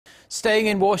Staying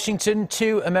in Washington,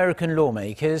 two American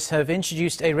lawmakers have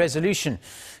introduced a resolution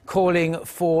calling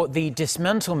for the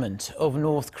dismantlement of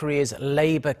North Korea's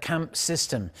labor camp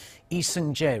system.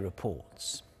 Seung-jae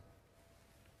reports.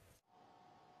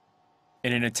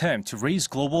 In an attempt to raise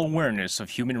global awareness of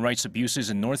human rights abuses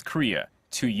in North Korea,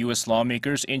 two U.S.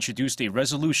 lawmakers introduced a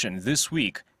resolution this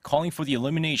week calling for the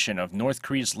elimination of North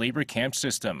Korea's labor camp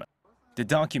system. The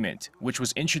document, which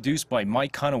was introduced by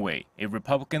Mike Conaway, a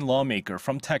Republican lawmaker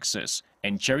from Texas,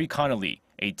 and Gerry Connolly,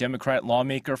 a Democrat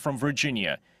lawmaker from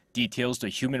Virginia, details the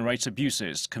human rights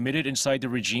abuses committed inside the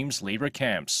regime's labor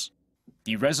camps.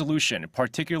 The resolution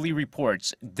particularly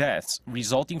reports deaths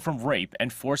resulting from rape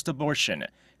and forced abortion,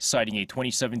 citing a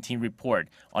 2017 report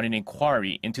on an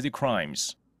inquiry into the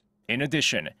crimes. In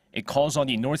addition, it calls on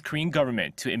the North Korean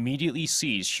government to immediately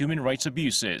seize human rights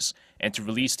abuses and to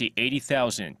release the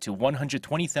 80,000 to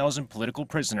 120,000 political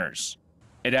prisoners.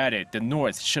 It added the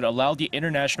North should allow the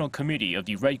International Committee of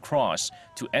the Red Cross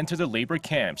to enter the labor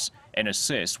camps and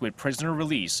assist with prisoner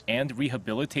release and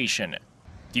rehabilitation.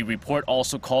 The report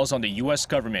also calls on the U.S.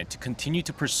 government to continue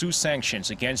to pursue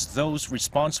sanctions against those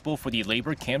responsible for the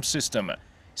labor camp system,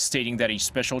 stating that a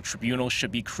special tribunal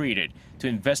should be created to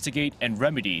investigate and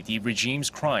remedy the regime's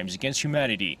crimes against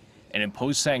humanity and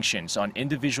impose sanctions on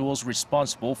individuals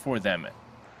responsible for them.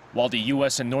 While the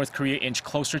U.S. and North Korea inch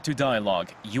closer to dialogue,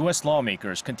 U.S.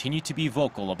 lawmakers continue to be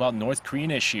vocal about North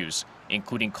Korean issues,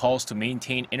 including calls to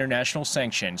maintain international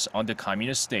sanctions on the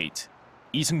communist state.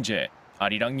 Seung-jae,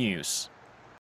 Arirang News.